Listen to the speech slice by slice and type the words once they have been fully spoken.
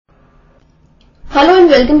Hello and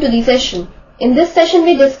welcome to the session. In this session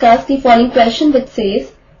we discuss the following question which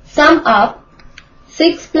says sum up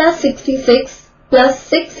 6 plus 66 plus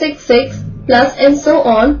 666 plus and so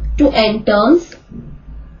on to n terms.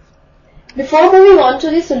 Before moving on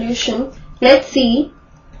to the solution, let's see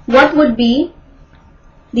what would be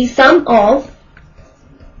the sum of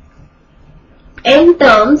n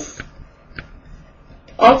terms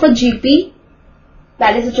of a GP,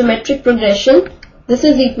 that is a geometric progression. This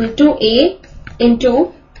is equal to a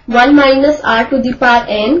into 1 minus r to the power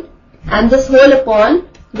n and this whole upon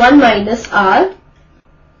 1 minus r,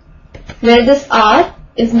 where this r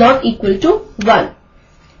is not equal to 1.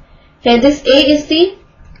 Here this a is the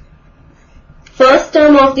first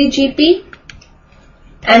term of the GP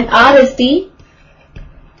and r is the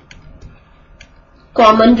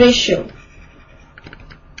common ratio,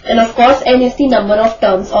 and of course n is the number of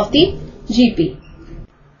terms of the GP.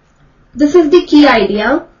 This is the key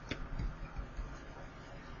idea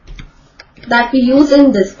that we use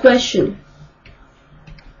in this question.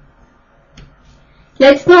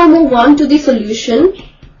 Let's now move on to the solution.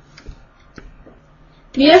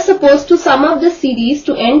 We are supposed to sum up the series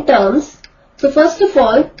to n terms. So first of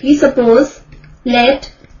all, we suppose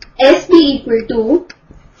let S be equal to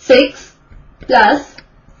 6 plus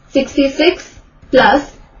 66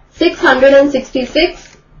 plus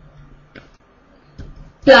 666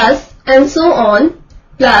 plus and so on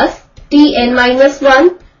plus Tn minus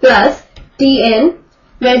 1 plus Tn,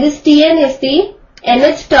 where this Tn is the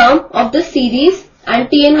nth term of the series and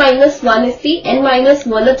Tn minus 1 is the n minus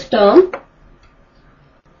 1th term.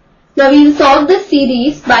 Now we will solve the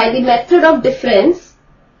series by the method of difference.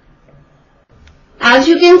 As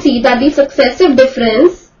you can see that the successive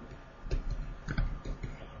difference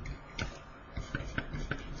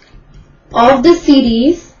of the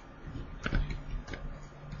series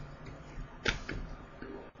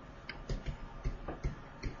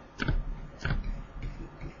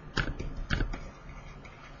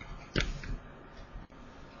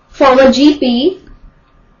form a GP.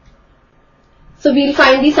 So we will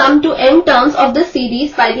find the sum to n terms of the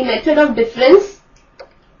series by the method of difference.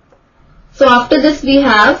 So after this we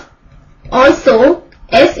have also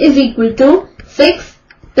S is equal to 6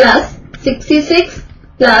 plus 66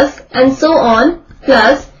 plus and so on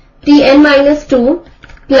plus Tn minus 2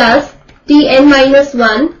 plus Tn minus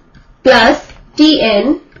 1 plus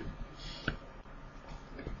Tn.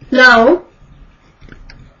 Now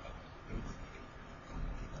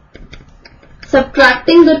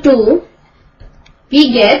subtracting the two,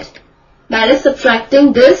 we get, that is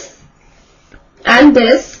subtracting this and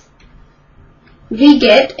this, we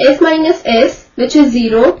get S minus S, which is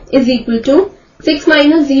 0, is equal to 6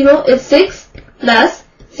 minus 0 is 6 plus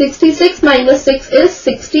 66 minus 6 is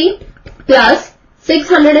 60 plus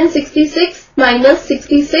 666 minus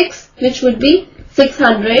 66, which would be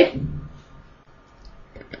 600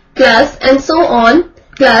 plus and so on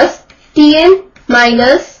plus Tn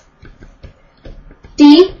minus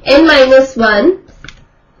Tn minus 1,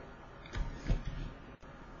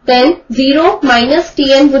 then 0 minus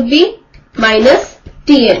Tn would be minus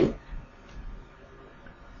Tn.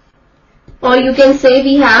 Or you can say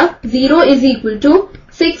we have 0 is equal to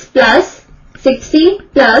 6 plus 60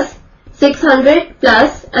 plus 600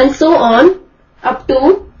 plus and so on up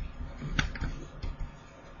to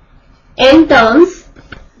n terms.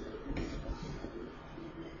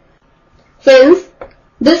 Since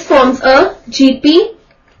this forms a GP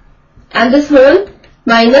and this whole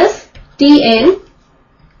minus Tn.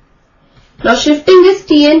 Now shifting this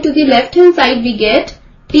Tn to the left hand side, we get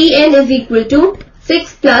Tn is equal to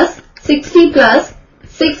 6 plus 60 plus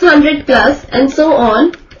 600 plus and so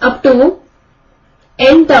on up to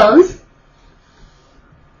n terms.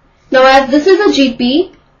 Now as this is a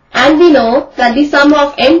GP and we know that the sum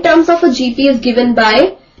of n terms of a GP is given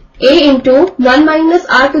by a into 1 minus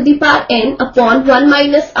r to the power n upon 1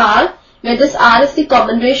 minus r, where this r is the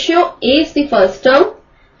common ratio, a is the first term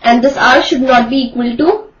and this r should not be equal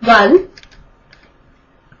to 1.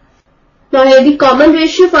 Now here the common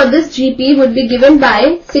ratio for this GP would be given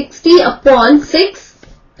by 60 upon 6,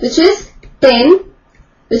 which is 10,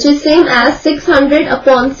 which is same as 600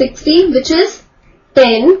 upon 60, which is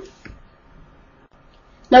 10.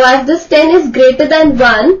 Now as this 10 is greater than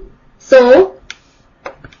 1, so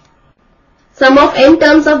sum of n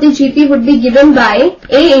terms of the GP would be given by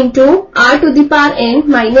a into r to the power n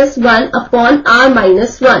minus 1 upon r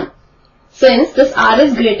minus 1, since this r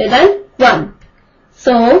is greater than 1.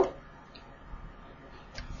 So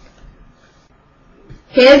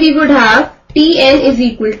here we would have Tn is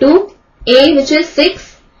equal to a, which is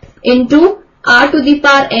 6 into r to the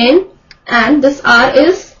power n, and this r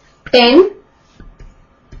is 10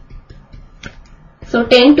 So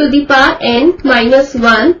 10 to the power n minus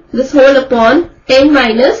 1, this whole upon 10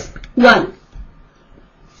 minus 1.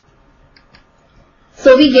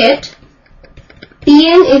 So we get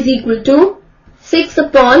Tn is equal to 6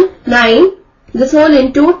 upon 9, this whole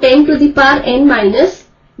into 10 to the power n minus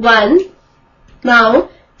 1. Now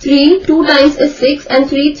 3 2 times is 6 and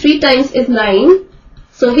 3 times is 9.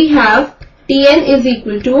 So we have Tn is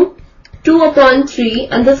equal to 2 upon 3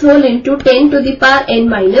 and this whole into 10 to the power n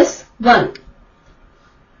minus 1.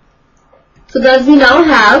 So thus we now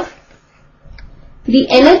have the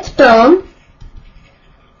nth term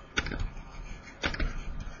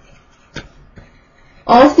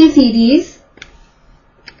of the series.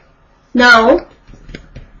 Now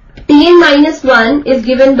Tn minus 1 is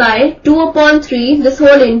given by 2 upon 3 this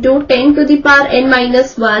whole into 10 to the power n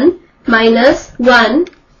minus 1 minus 1.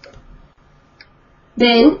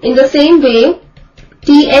 Then in the same way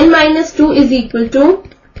Tn minus 2 is equal to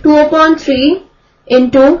 2 upon 3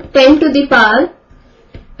 into 10 to the power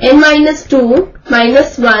n minus 2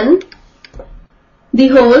 minus 1 the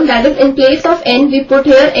whole, that is in place of n we put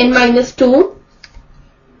here n minus 2.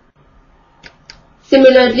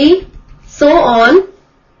 Similarly so on,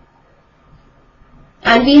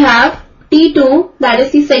 and we have T2, that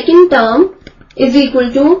is the second term, is equal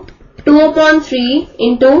to 2 upon 3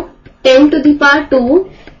 into 10 to the power 2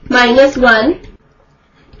 minus 1,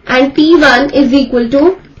 and T1 is equal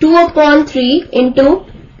to 2 upon 3 into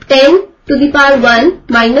 10 to the power 1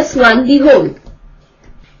 minus 1 the whole.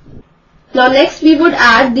 Now next we would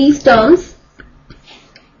add these terms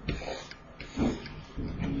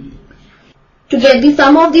to get the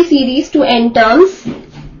sum of the series to n terms,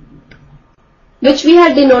 which we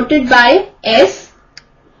had denoted by S.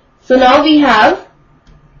 So now we have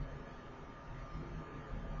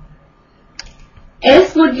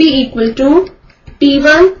S would be equal to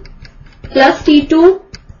T1 plus T2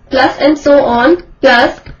 plus and so on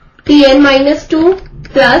plus Tn minus 2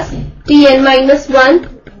 plus Tn minus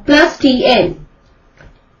 1 plus Tn.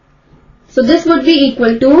 So this would be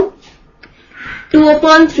equal to 2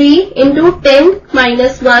 upon 3 into 10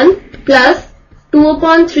 minus 1 plus 2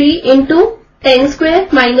 upon 3 into 10 square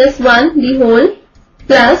minus 1 the whole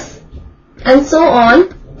plus and so on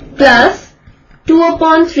plus 2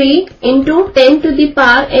 upon 3 into 10 to the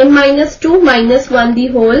power n minus 2 minus 1 the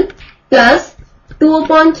whole plus 2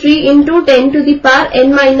 upon 3 into 10 to the power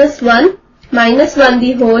n minus 1 minus 1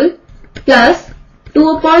 the whole plus 2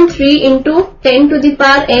 upon 3 into 10 to the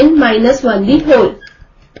power n minus 1 the whole.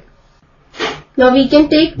 Now we can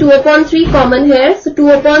take 2 upon 3 common here. So 2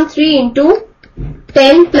 upon 3 into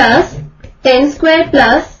 10 plus 10 square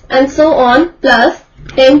plus and so on plus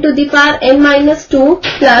 10 to the power n minus 2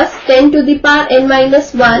 plus 10 to the power n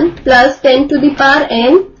minus 1 plus 10 to the power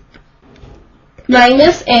n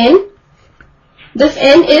minus n. This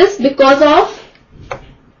n is because of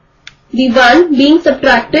the 1 being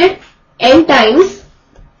subtracted n times.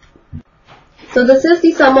 So this is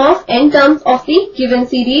the sum of n terms of the given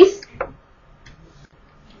series.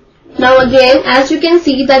 Now again, as you can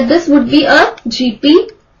see that this would be a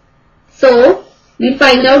GP. So we'll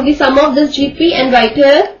find out the sum of this GP and write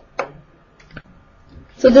here.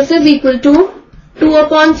 So this is equal to 2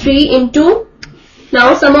 upon 3 into,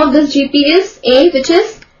 now sum of this GP is A, which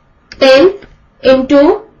is 10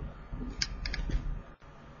 into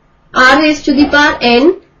r raised to the power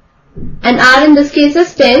n, and r in this case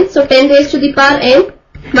is 10. So 10 raised to the power n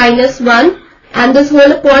minus 1, and this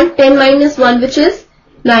whole upon 10 minus 1, which is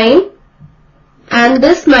 9, and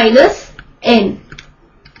this minus n.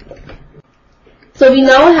 So we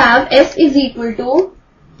now have S is equal to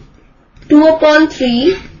 2 upon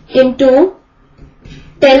 3 into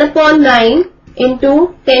 10 upon 9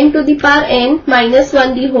 into 10 to the power n minus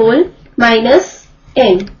 1 the whole minus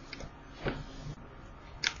n.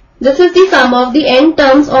 This is the sum of the n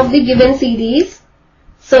terms of the given series.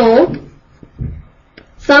 So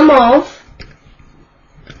sum of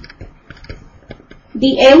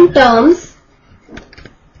the n terms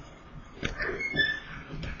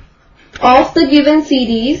of the given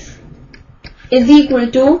series is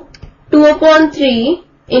equal to 2 upon 3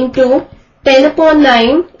 into 10 upon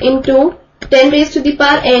 9 into 10 raised to the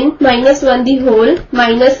power n minus 1 the whole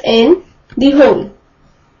minus n the whole.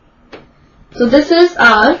 So this is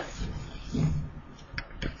our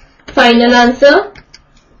final answer.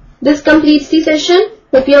 This completes the session.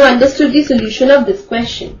 Hope you have understood the solution of this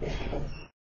question.